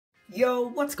Yo,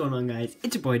 what's going on, guys?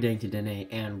 It's your boy Dane,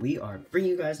 and we are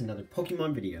bringing you guys another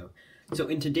Pokemon video. So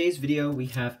in today's video, we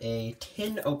have a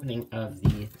tin opening of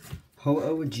the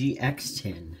Ho-Oh GX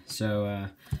tin. So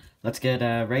let's get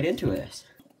right into it.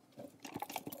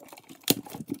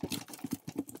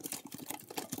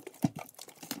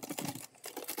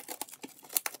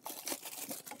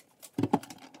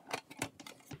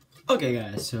 Okay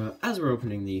guys, so as we're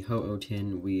opening the Ho-Oh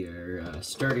tin, we are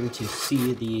starting to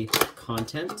see the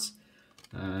contents.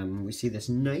 We see this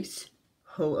nice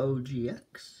Ho-Oh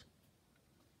GX.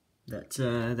 That's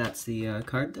the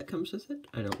card that comes with it.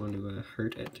 I don't want to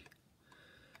hurt it.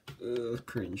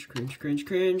 Cringe, cringe, cringe,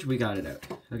 cringe. We got it out.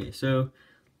 Okay, so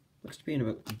looks to be in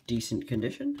about decent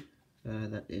condition.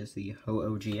 That is the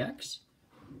Ho-Oh GX.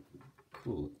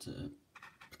 Cool. Let's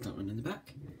put that one in the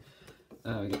back.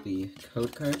 We got the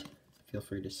code card. Feel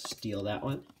free to steal that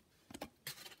one.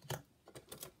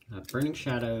 Burning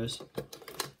Shadows.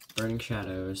 Burning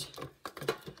Shadows.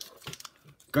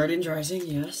 Guardian's Rising,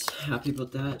 yes. Happy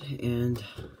about that. And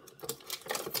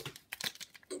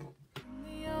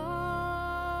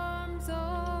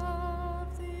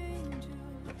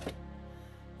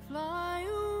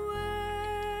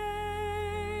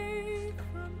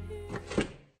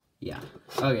yeah.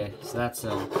 Okay, so that's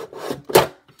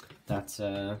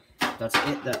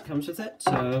it that comes with it.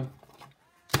 So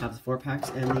have the 4 packs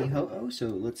and the Ho-Oh. So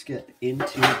let's get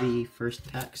into the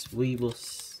first packs. We will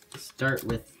start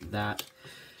with that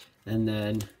and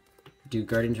then do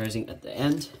Guardian's Rising at the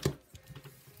end.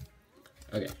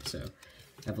 Okay, so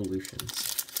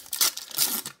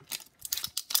evolutions.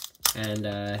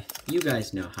 And you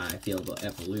guys know how I feel about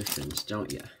evolutions,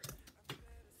 don't ya?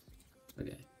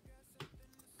 Okay.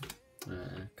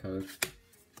 Code.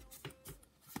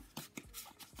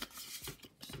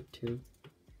 So 2.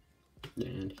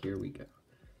 And here we go.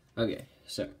 Okay,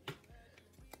 so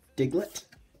Diglett,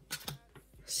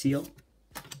 Seal,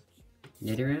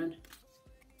 Nidoran,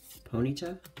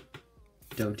 Ponyta,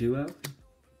 Doduo,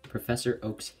 Professor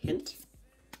Oak's Hint,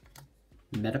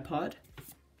 Metapod,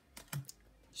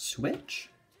 Switch.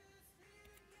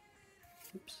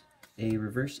 Oops. A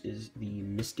reverse is the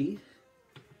Misty,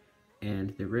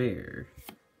 and the rare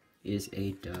is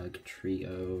a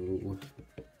Dugtrio.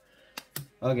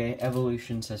 Okay,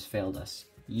 Evolutions has failed us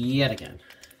yet again.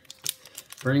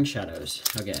 Burning Shadows.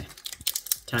 Okay,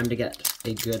 time to get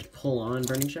a good pull on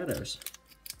Burning Shadows.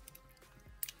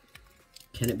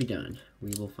 Can it be done?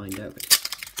 We will find out.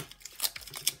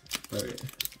 Alright,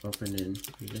 opening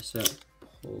this up.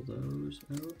 Pull those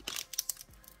out.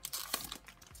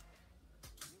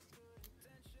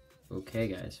 Okay,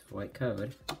 guys, white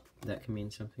code. That can mean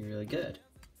something really good.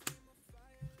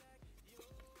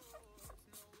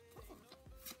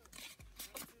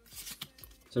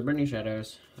 So Burning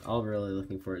Shadows, all we're really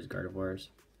looking for is Gardevoirs.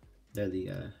 They're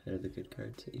the good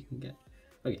cards that you can get.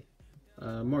 Okay,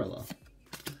 Morlow,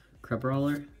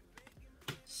 Crabrawler,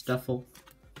 Stuffle,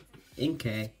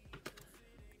 Inkay,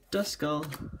 Duskull,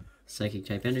 Psychic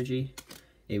type Energy,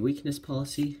 a Weakness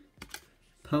Policy,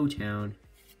 Po-Town,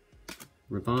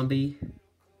 Ribombee,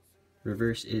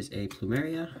 reverse is a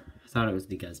Plumeria. I thought it was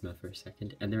the Guzma for a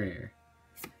second, and the rare.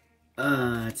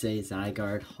 It's a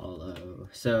Zygarde Holo.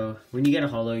 So, when you get a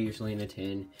Holo, usually in a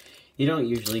tin, you don't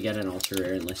usually get an Ultra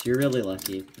Rare unless you're really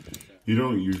lucky.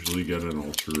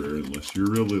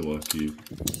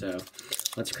 So,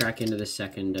 let's crack into the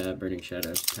second Burning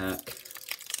Shadows pack.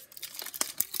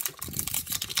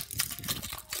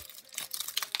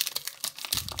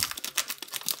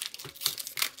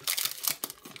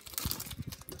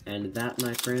 And that,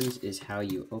 my friends, is how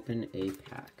you open a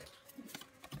pack.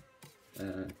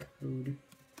 Code.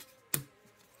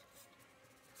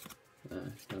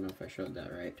 Don't know if I showed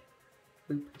that right.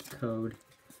 Boop. Code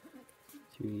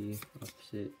 3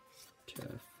 opposite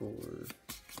 4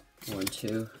 1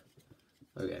 2.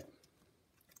 Okay.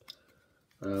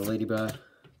 Ladybug,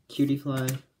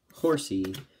 Cutiefly,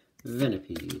 Horsey,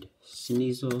 Venipede,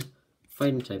 Sneasel,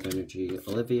 Fighting type Energy,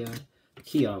 Olivia,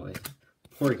 Kiawe,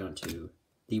 Porygon 2.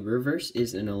 The reverse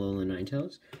is an Alolan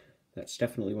Ninetales. That's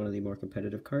definitely one of the more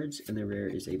competitive cards, and the rare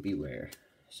is a Beware.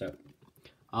 So,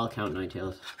 I'll count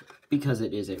Ninetales because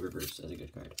it is a reverse as a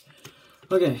good card.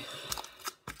 Okay.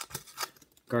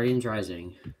 Guardian's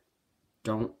Rising.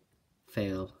 Don't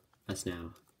fail us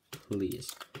now.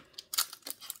 Please.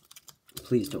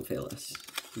 Please don't fail us.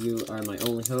 You are my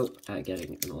only hope at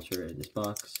getting an Ultra Rare in this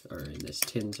box, or in this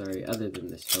tin, sorry, other than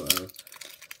this Ho-Oh.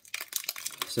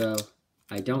 So,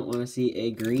 I don't want to see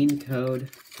a green code.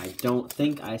 I don't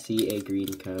think I see a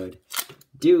green code.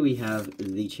 Do we have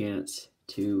the chance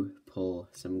to pull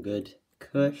some good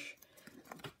Kush?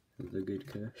 The good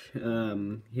Kush.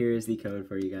 Here is the code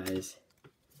for you guys.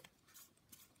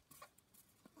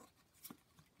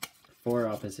 4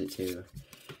 opposite 2.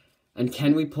 And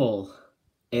can we pull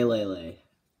a Lele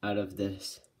out of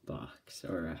this box,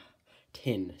 or a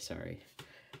tin, sorry.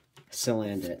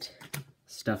 Salandit,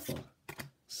 Stuffle,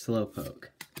 Slowpoke,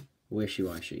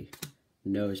 Wishy-Washy,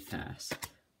 Nosepass,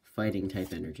 Fighting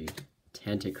type Energy,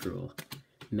 Tentacruel,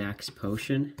 Max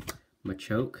Potion,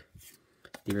 Machoke,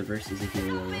 the reverse is a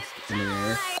Heliolisk, and a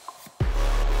rare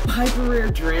Hyper Rare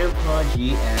Drampa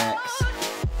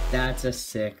GX. That's a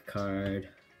sick card.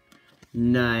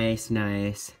 Nice,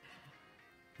 nice.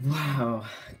 Wow,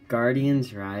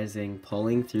 Guardians Rising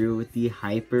pulling through with the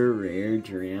Hyper Rare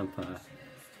Drampa.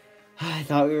 I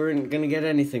thought we weren't gonna get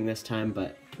anything this time,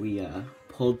 but we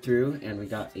pulled through and we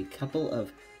got a couple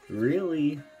of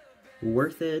really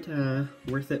worth it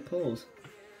pulls.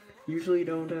 Usually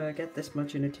don't get this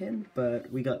much in a tin,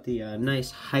 but we got the nice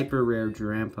Hyper Rare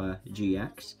Drampa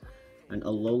GX, an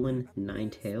Alolan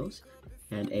Ninetales,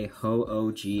 and a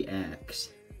Ho-Oh GX.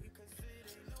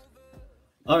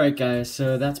 Alright guys,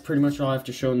 so that's pretty much all I have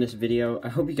to show in this video. I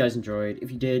hope you guys enjoyed.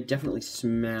 If you did, definitely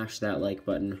smash that like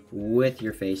button with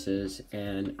your faces,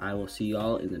 and I will see you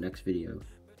all in the next video.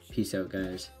 Peace out,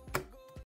 guys.